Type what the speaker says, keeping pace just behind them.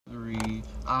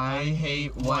I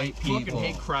hate white people. Fucking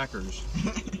hate crackers.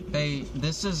 Hey,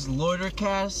 this is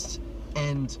Loitercast,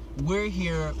 and we're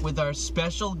here with our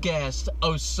special guest,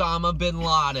 Osama bin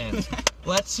Laden.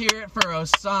 Let's hear it for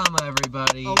Osama,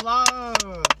 everybody. Allah!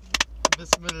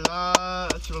 Bismillah,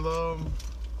 shalom.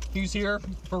 He's here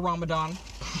for Ramadan.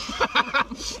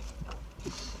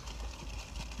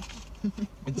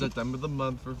 It's the time of the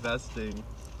month for fasting.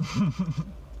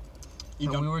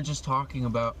 And we were just talking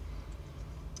about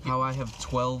how I have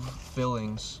 12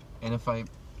 fillings, and if I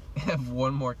have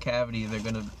one more cavity, they're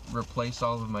gonna replace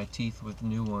all of my teeth with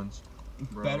new ones.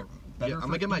 Bro. Better Yeah, I'm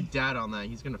gonna get my dad on that.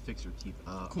 He's gonna fix your teeth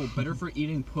up. Cool, better for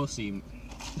eating pussy.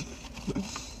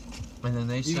 And then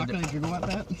they You're not said gonna giggle at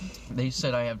that? they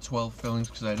said I have 12 fillings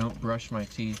because I don't brush my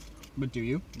teeth. But do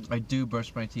you? I do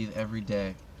brush my teeth every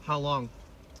day, How long?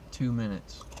 2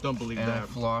 minutes, Don't believe and I that.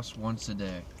 floss once a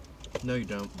day. No, you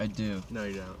don't. I do. No,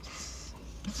 you don't.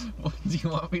 Do you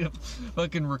want me to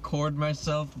fucking record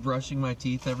myself brushing my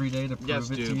teeth every day to prove Yes,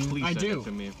 it to dude. you? Please I send do. it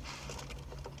to me.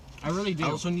 I really do.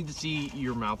 I also need to see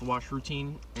your mouthwash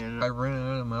routine. And I ran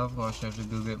out of mouthwash. I have to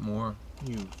go get more.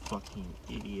 you fucking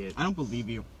idiot. I don't believe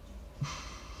you.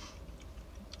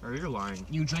 Or you're lying.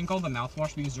 You drank all the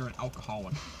mouthwash because you're an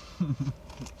alcoholic.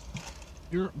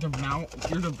 You're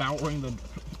devouring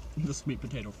the sweet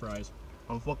potato fries.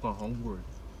 I'm fucking hungry.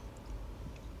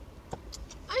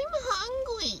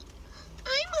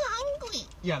 I'm hungry.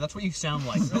 Yeah, that's what you sound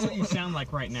like. That's what you sound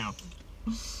like right now.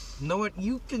 You know what?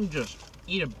 You can just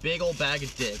eat a big old bag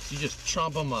of dicks. You just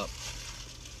chomp them up.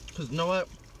 Because you know what?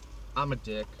 I'm a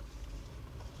dick.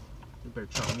 You better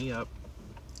chomp me up.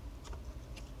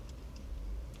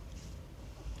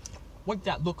 Wipe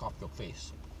that look off your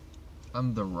face.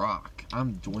 I'm The Rock.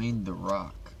 I'm Dwayne The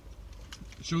Rock.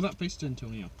 Show that face to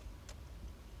Antonio.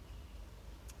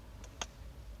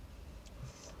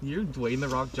 You're Dwayne The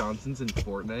Rock Johnson's in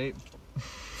Fortnite.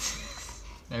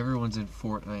 Everyone's in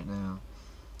Fortnite now.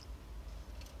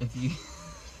 If you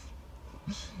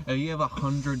if you have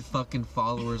 100 fucking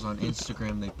followers on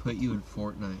Instagram, they put you in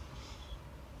Fortnite.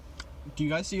 Do you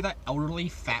guys see that elderly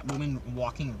fat woman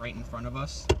walking right in front of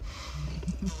us?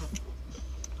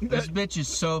 This bitch is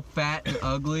so fat and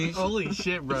ugly. Holy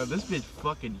shit, bro. This bitch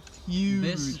fucking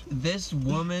huge. This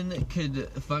woman could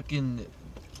fucking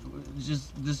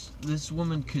just this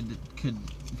woman could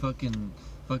fucking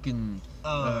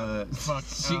Fuck.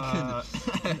 she could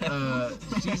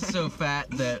she's so fat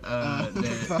that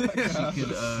that she could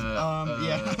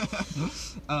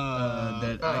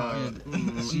that I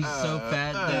could she's so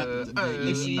fat that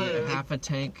you need half a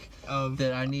tank Of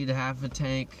that I need half a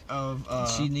tank of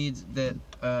she needs that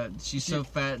she's so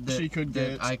fat that she could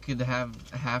that get- I could have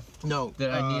half No.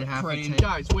 that I need half a crane. tank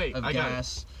Guys, wait. of I got it.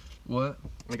 gas. What?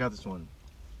 I got this one.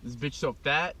 This bitch so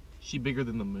fat, she bigger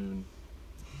than the moon.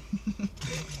 Can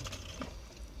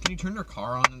you turn your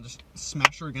car on and just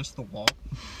smash her against the wall?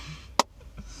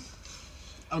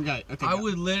 Okay. I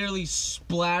would literally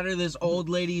splatter this old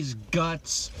lady's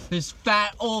guts, this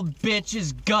fat old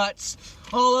bitch's guts,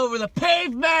 all over the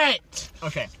pavement!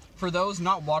 Okay. For those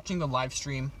not watching the live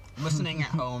stream, listening at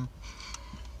home,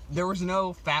 there was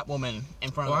no fat woman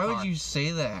in front of Why the car. would you say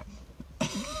that?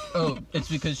 Oh, it's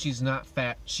because she's not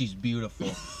fat, she's beautiful.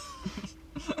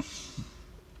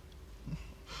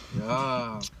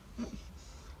 Yeah.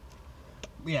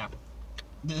 Yeah.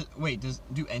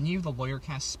 Do any of the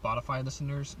Loitercast Spotify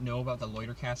listeners know about the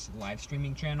Loitercast live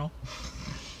streaming channel?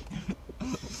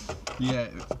 Yeah,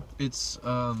 it's,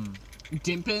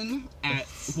 Dimpin at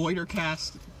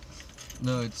Loitercast.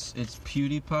 no, it's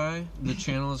PewDiePie. The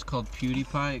channel is called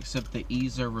PewDiePie, except the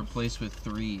E's are replaced with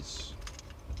 3's.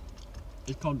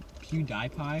 It's called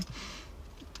PewDiePie.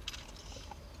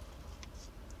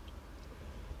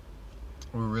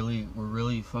 We're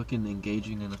really fucking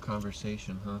engaging in a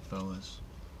conversation, huh, fellas?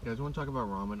 You guys want to talk about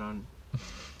Ramadan?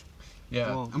 Yeah.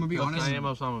 Well, I'm gonna be honest. I am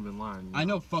Osama bin Laden. I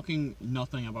know fucking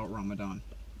nothing about Ramadan.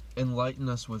 Enlighten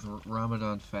us with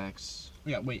Ramadan facts.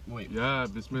 Yeah, wait. Yeah,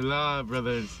 Bismillah,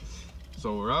 brothers.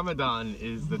 So Ramadan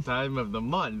is the time of the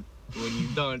month when you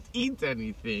don't eat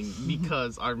anything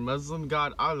because our Muslim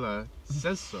God Allah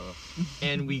says so.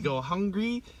 And we go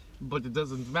hungry, but it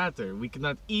doesn't matter. We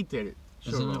cannot eat it.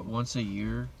 Isn't So, it once a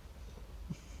year?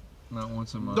 Not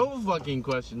once a month. don't fucking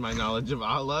question my knowledge of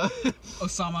Allah.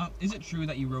 Osama, is it true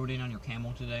that you rode in on your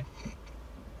camel today?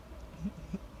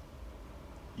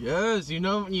 Yes, you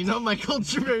know my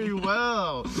culture very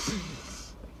well.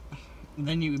 And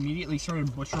then you immediately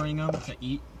started butchering them to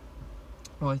eat?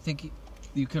 Well, I think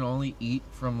you can only eat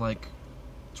from like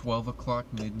 12 o'clock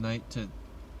midnight to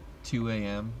 2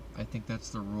 a.m. I think that's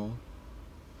the rule.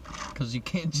 Because you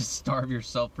can't just starve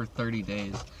yourself for 30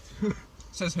 days.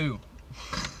 Says who?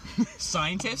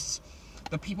 Scientists,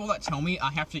 the people that tell me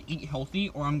I have to eat healthy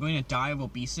or I'm going to die of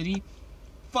obesity,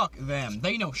 fuck them.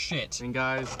 They know shit. And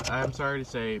guys, I'm sorry to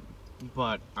say,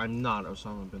 but I'm not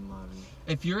Osama bin Laden.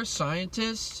 If you're a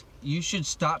scientist, you should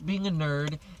stop being a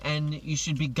nerd and you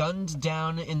should be gunned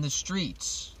down in the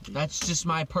streets. That's just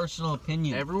my personal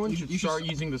opinion. Everyone should you should start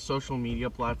using the social media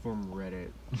platform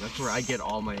Reddit. That's where I get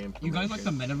all my information. You guys like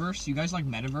the metaverse? You guys like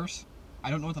metaverse?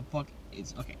 I don't know what the fuck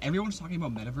it's okay. Everyone's talking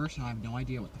about metaverse and I have no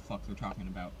idea what the fuck they're talking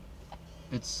about.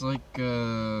 It's like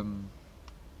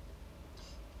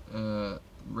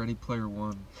Ready Player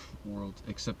One world,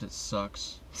 except it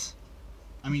sucks.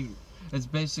 I mean, It's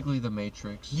basically the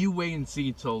Matrix. You wait and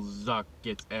see till Zuck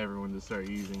gets everyone to start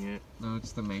using it. No,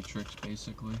 it's the Matrix,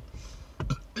 basically.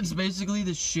 It's basically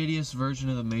the shittiest version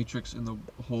of the Matrix in the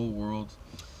whole world.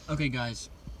 okay guys,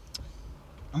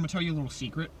 I'm gonna tell you a little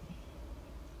secret.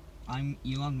 I'm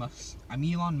Elon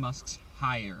Musk's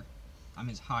hire. I'm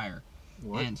his hire.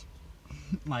 What? And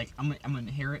like I'm gonna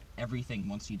inherit everything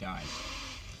once he dies.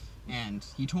 And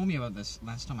he told me about this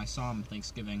last time I saw him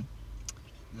Thanksgiving,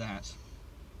 that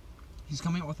he's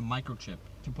coming out with a microchip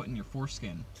to put in your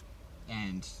foreskin,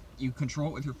 and you control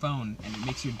it with your phone, and it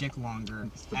makes your dick longer.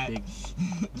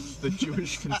 It's the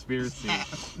Jewish conspiracy.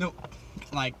 No,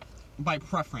 like by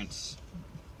preference.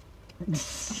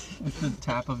 With the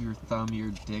tap of your thumb,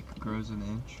 your dick grows an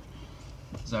inch.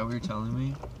 Is that what you're telling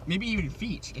me? Maybe even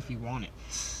feet if you want it.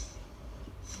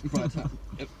 But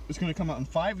it's going to come out in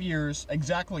 5 years,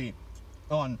 exactly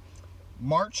on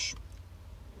March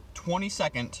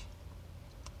 22nd,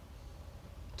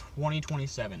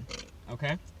 2027.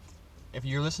 Okay? If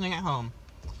you're listening at home,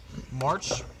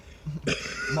 March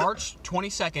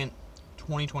 22nd,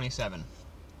 2027.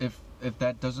 If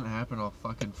that doesn't happen, I'll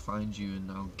fucking find you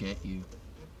and I'll get you.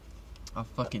 I'll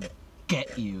fucking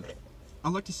get you.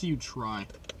 I'd like to see you try.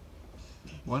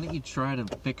 Why don't you try to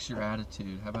fix your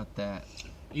attitude? How about that?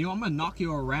 You know, I'm going to knock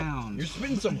you around. You're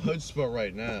spitting some chutzpah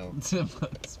right now.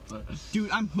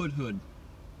 Dude, I'm hood.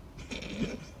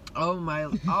 Oh my!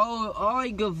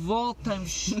 I gewollt, I'm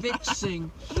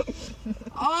schwitzing.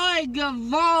 I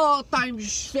gewollt, I'm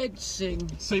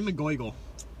schwitzing. Say McGoigle.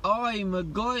 I'm a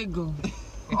goiggle.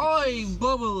 I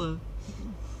bubble.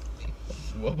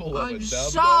 I'm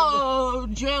so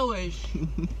Jewish.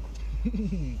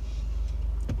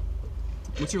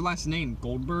 What's your last name?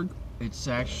 Goldberg? It's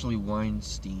actually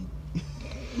Weinstein.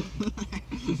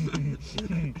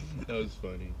 That was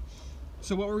funny.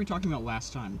 So what were we talking about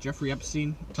last time? Jeffrey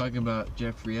Epstein? Talking about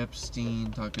Jeffrey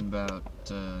Epstein, talking about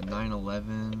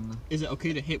 9/11. Is it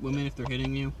okay to hit women if they're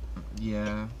hitting you?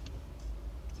 Yeah.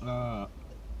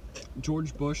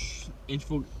 George Bush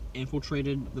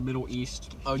infiltrated the Middle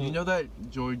East. Oh, do you know that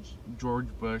George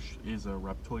Bush is a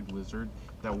reptoid lizard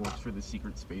that works for the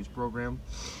secret space program?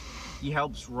 He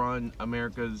helps run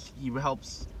America's...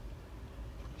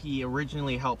 He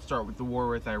originally helped start with the war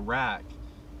with Iraq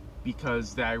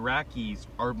because the Iraqis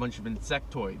are a bunch of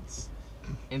insectoids.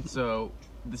 And so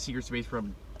the secret space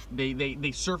program,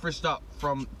 they surfaced up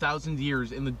from thousands of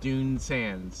years in the dune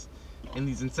sands. And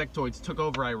these insectoids took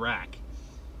over Iraq.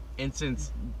 And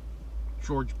since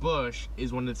George Bush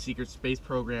is one of the secret space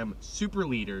program super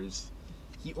leaders,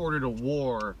 he ordered a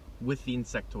war with the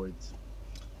insectoids.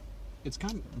 It's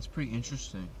pretty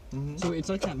interesting. Mm-hmm. so it's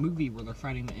like that movie where they're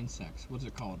fighting the insects. What's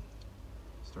it called?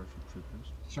 Starship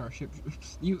Troopers. Starship.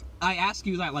 I ask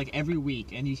you that like every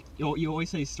week, and you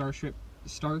always say Starship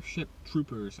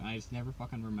Troopers, and I just never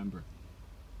fucking remember.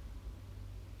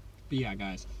 But yeah,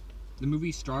 guys, the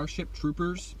movie Starship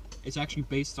Troopers, it's actually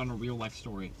based on a real life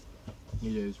story.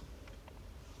 It is.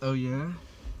 Oh yeah?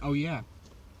 Oh yeah.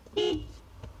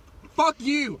 Fuck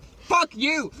you! Fuck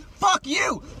you! Fuck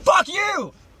you! Fuck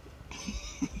you!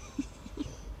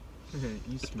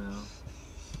 You smell.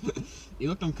 You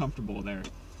looked uncomfortable there.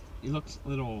 You looked a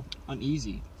little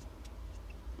uneasy.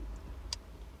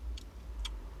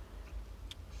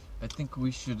 I think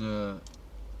we should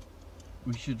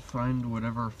find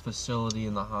whatever facility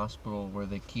in the hospital where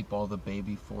they keep all the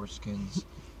baby foreskins,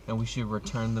 and we should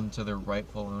return them to their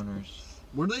rightful owners.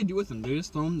 What do they do with them? They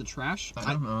just throw them in the trash?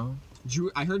 I don't know.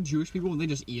 I heard Jewish people, they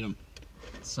just eat them.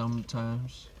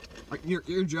 Sometimes.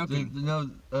 You're joking.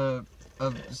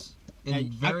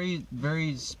 In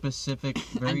very specific,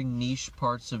 very niche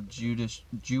parts of Jewish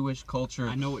culture,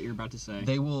 I know what you're about to say.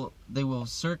 they will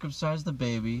circumcise the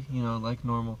baby, like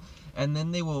normal, and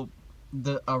then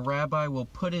a rabbi will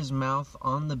put his mouth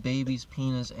on the baby's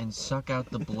penis and suck out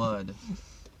the blood.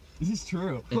 This is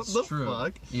true. It's What the true.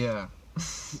 fuck? Yeah.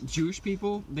 Jewish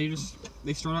people, they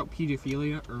start out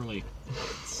pedophilia early.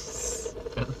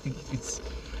 I don't think you could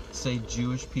say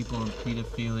Jewish people and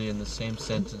pedophilia in the same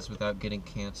sentence without getting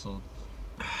canceled.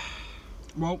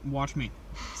 Well, watch me.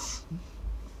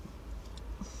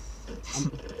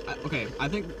 Okay, I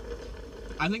think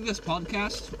this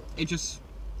podcast,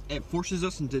 it forces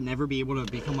us to never be able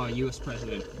to become a U.S.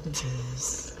 president.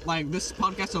 Like, this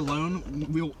podcast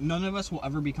alone, none of us will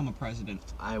ever become a president.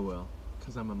 I will,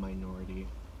 because I'm a minority.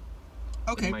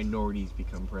 Okay. And minorities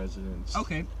become presidents.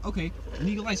 Okay.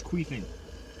 Legalize queefing.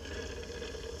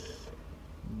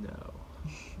 No.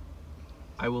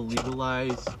 I will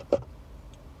legalize...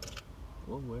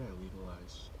 What would I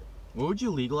legalize? What would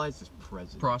you legalize as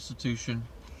president? Prostitution.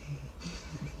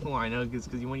 Oh, I know, because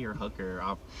you want your hooker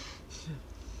off.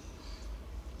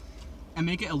 And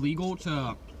make it illegal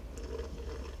to...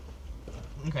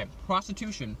 Okay,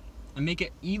 prostitution. And make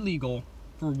it illegal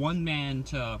for one man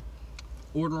to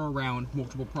order around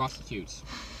multiple prostitutes.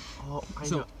 Oh, I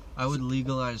So- know. I would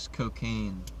legalize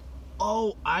cocaine.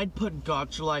 Oh, I'd put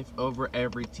Gotcha Life over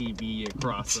every TV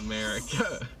across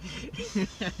America.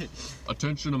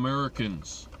 Attention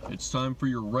Americans, it's time for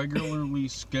your regularly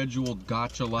scheduled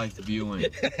Gotcha Life viewing.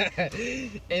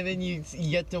 And then you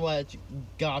get to watch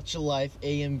Gotcha Life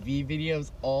AMV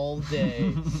videos all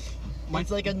day.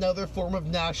 It's like another form of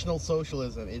National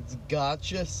Socialism. It's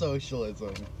Gotcha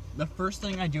Socialism. The first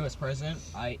thing I do as president,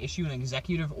 I issue an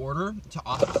executive order to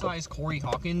ostracize Corey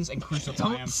Hawkins and crucify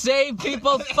him. Don't say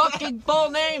people's fucking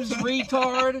full names,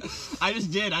 retard! I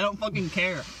just did. I don't fucking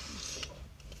care.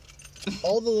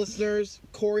 All the listeners,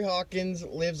 Corey Hawkins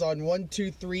lives on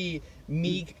 123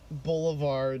 Meek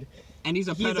Boulevard. And he's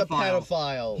a He's pedophile. a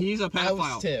pedophile. He's a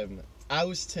pedophile. Oust him.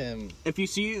 Oust him. If you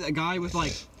see a guy with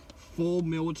like full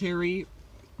military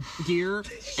gear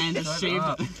and a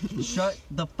shaved, Shut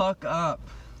the fuck up.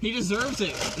 he deserves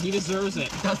it. He deserves it.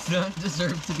 Does not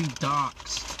deserve to be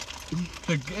doxxed.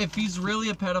 If he's really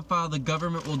a pedophile, the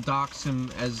government will dox him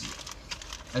as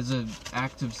an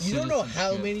act of You don't know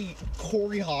how citizenship. many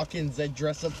Corey Hawkins that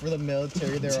dress up for the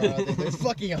military there are out there. There's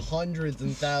fucking hundreds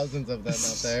and thousands of them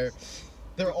out there.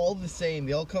 They're all the same.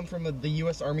 They all come from the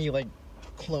U.S. Army, like,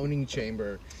 cloning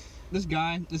chamber. This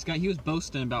guy, he was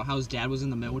boasting about how his dad was in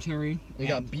the military. They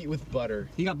got beat with butter.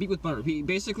 He got beat with butter. He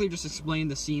basically just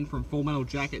explained the scene from Full Metal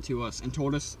Jacket to us and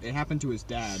told us it happened to his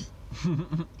dad.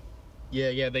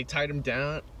 Yeah, they tied him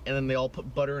down, and then they all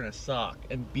put butter in a sock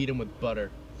and beat him with butter.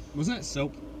 Wasn't it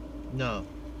soap? No,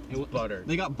 It was butter.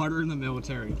 They got butter in the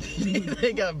military.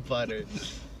 They got butter.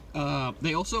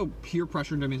 They also peer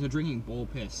pressured him into drinking bull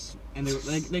piss, and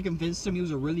they convinced him he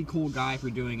was a really cool guy for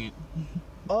doing it.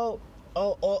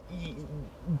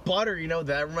 Butter, you know what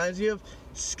that reminds me of?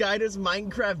 Skydoes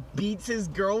Minecraft beats his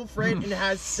girlfriend and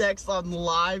has sex on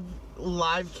live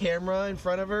camera in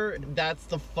front of her. That's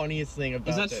the funniest thing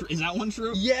about it. Is that one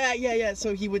true? Yeah.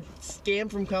 So he would scam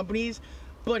from companies,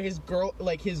 but his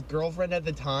girlfriend at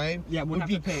the time Yeah, would have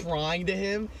be to pay. crying to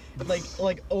him,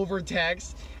 like over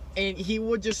text. And he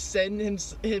would just send her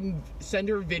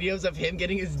videos of him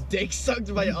getting his dick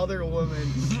sucked by other women.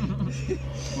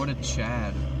 What a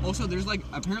Chad. Also,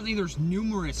 apparently there's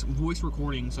numerous voice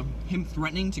recordings of him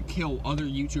threatening to kill other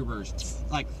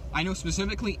YouTubers. Like, I know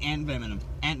specifically Ant Venom.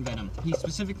 He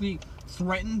specifically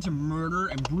threatened to murder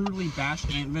and brutally bash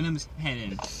Ant Venom's head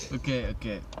in.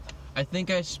 Okay. I think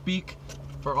I speak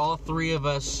for all three of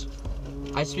us.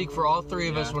 I speak for all three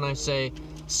of us when I say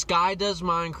Sky Does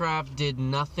Minecraft did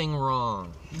nothing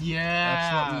wrong. Yeah.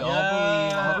 That's what we all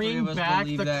believe. All three of Bring us back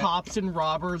believe the that. Cops and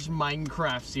Robbers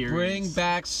Minecraft series. Bring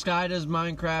back Sky Does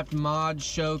Minecraft mod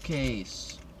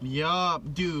showcase.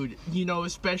 Yup, dude. You know,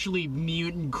 especially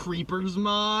Mutant Creepers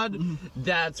mod.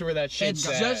 That's where that shit's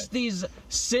It's at. just these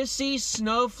sissy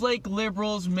snowflake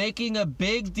liberals making a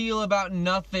big deal about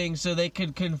nothing so they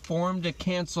could conform to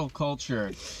cancel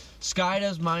culture. Sky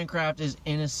Does Minecraft is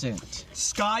innocent.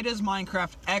 Sky Does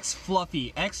Minecraft X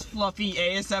Fluffy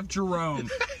ASF Jerome.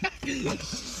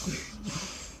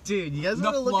 Dude, you guys The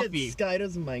want to look Fluffy. at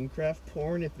Skydo's Minecraft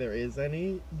porn if there is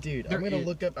any? Dude, There I'm gonna is.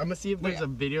 look up. I'm gonna see if There's there's a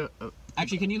video.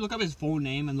 Actually, can you look up his full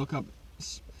name and look up...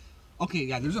 Okay,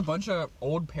 yeah, there's a bunch of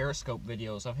old Periscope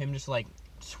videos of him just, like,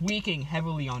 tweaking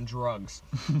heavily on drugs.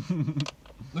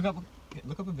 Look up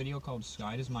a video called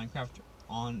Sky Does Minecraft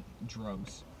on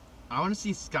drugs. I want to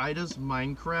see Skydo's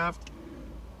Minecraft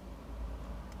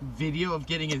video of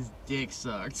getting his dick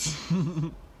sucked.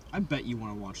 I bet you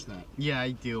want to watch that. Yeah,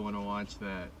 I do want to watch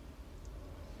that.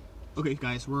 Okay,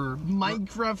 guys, we're...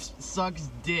 Minecraft sucks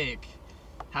dick.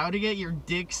 How to get your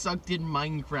dick sucked in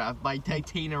Minecraft by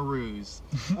Titana Ruse.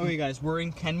 Okay, guys, we're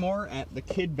in Kenmore at the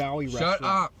Kid Valley Restaurant. Shut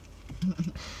up.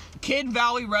 Kid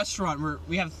Valley Restaurant.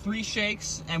 We have 3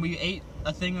 shakes, and we ate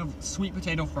a thing of sweet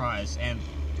potato fries, and...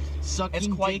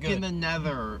 Sucking quite Dick in good. the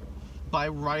Nether by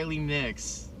Riley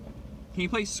Nix. Can you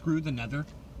play Screw the Nether?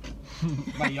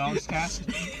 by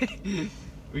Yogscast.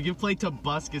 We can play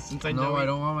Tobuscus since I know. No, I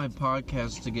don't want my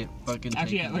podcast to get fucking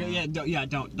Actually, taken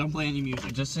down. don't play any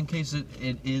music. Just in case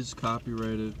it is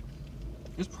copyrighted.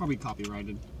 It's probably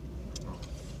copyrighted.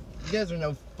 You guys are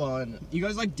no fun. You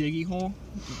guys like Diggy Hole?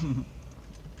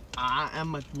 I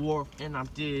am a dwarf and I'm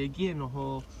digging a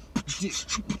hole.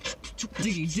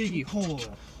 Diggy Hole.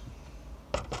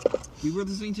 We were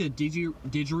listening to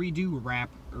Didgeridoo rap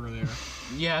earlier.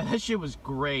 Yeah, that shit was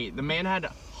great. The man had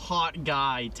a hot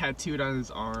guy tattooed on his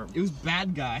arm. It was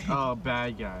Bad Guy. Oh,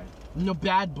 bad guy. No,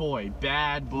 bad boy.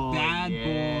 Bad boy. Bad yeah.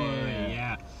 Boy,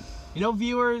 yeah. You know,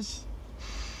 viewers,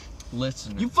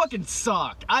 Listen. you fucking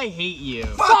suck. I hate you.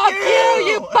 Fuck you,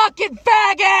 you fucking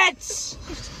faggots!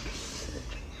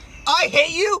 I hate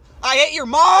you, I hate your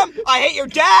mom, I hate your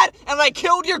dad, and I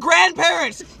killed your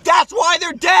grandparents! That's why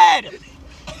they're dead!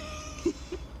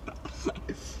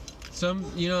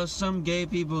 Some gay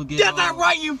people get. Get that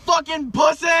right, you fucking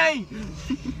pussy!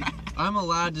 I'm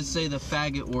allowed to say the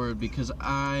faggot word because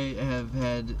I have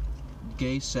had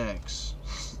gay sex.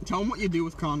 Tell them what you do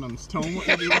with condoms. Tell them what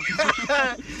you do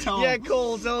with Tell Yeah, 'em.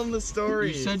 Cole, tell him the story.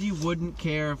 You said you wouldn't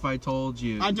care if I told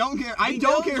you. I don't care. I We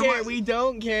don't care. What, We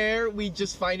don't care. We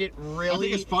just find it I really.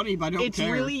 think it's funny, but I don't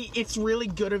care. It's really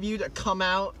good of you to come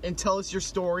out and tell us your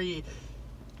story.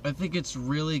 I think it's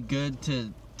really good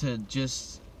to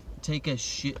just take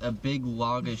a big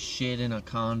log of shit in a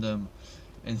condom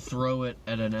and throw it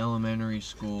at an elementary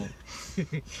school.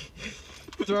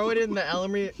 Throw it in the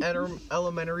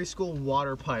elementary school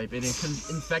water pipe and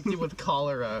infect it with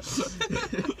cholera.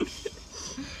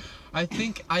 I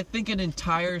think an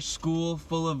entire school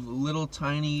full of little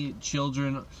tiny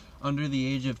children under the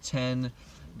age of 10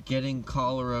 getting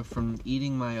cholera from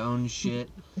eating my own shit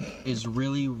is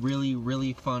really, really,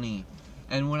 really funny.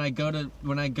 And when I go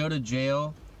to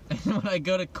jail and when I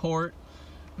go to court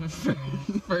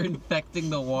for infecting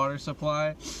the water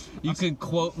supply, you can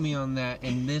quote me on that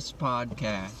in this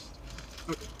podcast.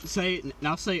 Say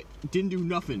didn't do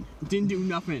nothing. Didn't do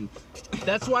nothing.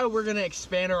 That's why we're gonna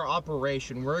expand our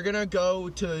operation. We're gonna go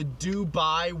to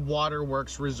Dubai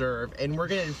Waterworks Reserve and we're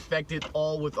gonna infect it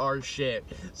all with our shit.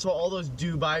 So all those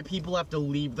Dubai people have to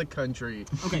leave the country.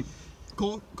 Okay,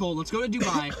 Cole, let's go to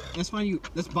Dubai.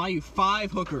 Let's buy you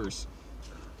 5 hookers.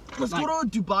 Let's go to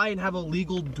Dubai and have a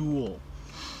legal duel.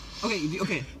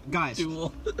 Okay, guys.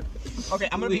 Duel. Okay,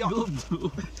 I'm gonna Legal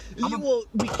duel.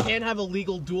 We can't have a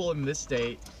legal duel in this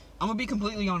state. I'm gonna be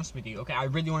completely honest with you. Okay, I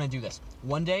really want to do this.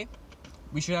 One day,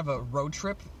 we should have a road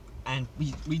trip, and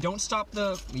we don't stop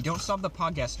the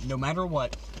podcast no matter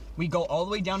what. We go all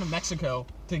the way down to Mexico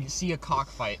to see a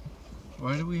cockfight.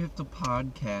 Why do we have to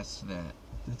podcast that?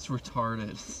 It's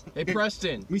retarded. Hey,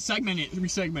 Preston. We segment it.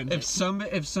 If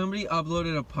somebody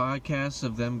uploaded a podcast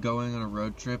of them going on a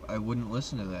road trip, I wouldn't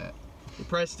listen to that. Hey,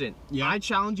 Preston. Yeah? I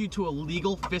challenge you to a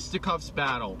legal fisticuffs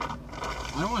battle.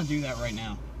 I don't want to do that right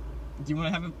now. Do you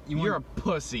want to have a? You're a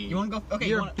pussy. You want to go? Okay,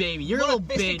 You're a baby. You're a little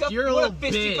bitch. You're a little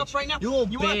bitch. Fisticuff right now? You little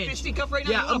You bitch. want a fisticuff right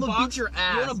now? Yeah, You want I'm a gonna box? beat your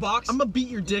ass. You want a box? I'm gonna beat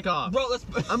your dick off. Bro, let's.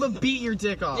 I'm gonna beat your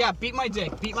dick off. Yeah, beat my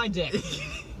dick. Beat my dick.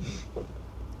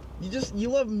 You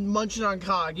love munching on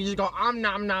cock. You just go,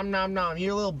 nom nom nom nom.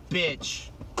 You're a little bitch.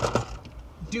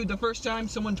 Dude, the first time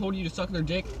someone told you to suck their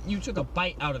dick, you took a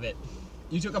bite out of it.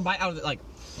 You took a bite out of it, like,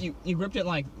 you gripped it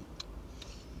like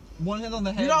one hand on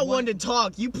the head. You're not one to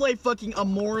talk. You play fucking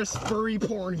amorous furry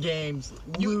porn games,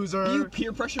 loser. You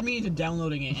peer pressured me into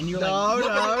downloading it, and you're no, like,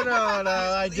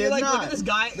 I did you're like, not. look at this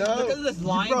guy, No. look at this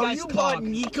lion Bro, guy's you cock. bought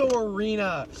Nico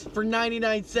Arena for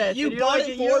 99 cents. You and you're bought like,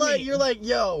 it for you're me. Like, you're like,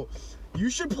 yo, you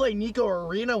should play Nico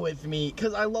Arena with me,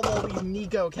 because I love all these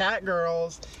Nico cat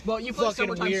girls. Well, you play Fucking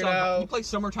Summertime weirdo. Saga. You play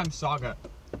Summertime Saga.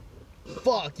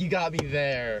 Fuck, you got me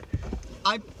there.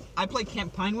 I play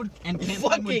Camp Pinewood and Camp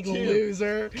Fucking Pinewood 2.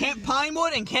 loser. Camp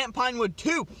Pinewood and Camp Pinewood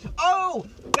 2. Oh,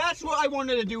 that's what I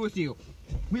wanted to do with you.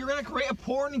 We were gonna create a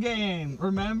porn game,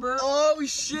 remember? Oh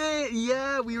shit,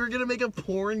 yeah, we were gonna make a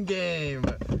porn game.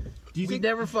 Do you We think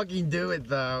never fucking do it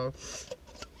though.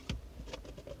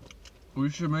 We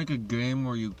should make a game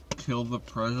where you kill the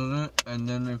president, and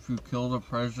then if you kill the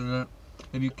president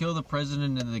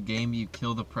in the game, you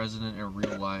kill the president in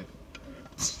real life.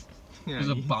 There's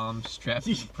a bomb strapped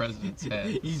to the president's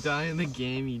head. You die in the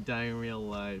game, you die in real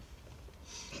life.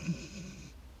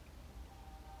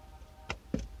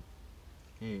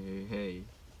 Hey,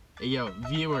 yo,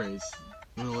 viewers.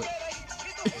 You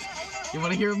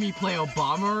wanna hear me play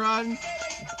Obama Run?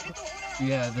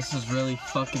 Yeah, this is really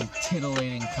fucking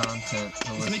titillating content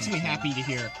to this listen makes me to. happy to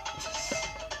hear.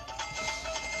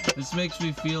 This makes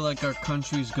me feel like our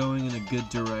country's going in a good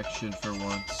direction for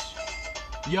once.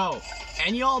 Yo,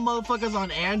 and y'all motherfuckers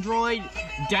on Android,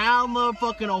 Down the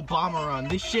fucking Obama run.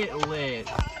 This shit lit.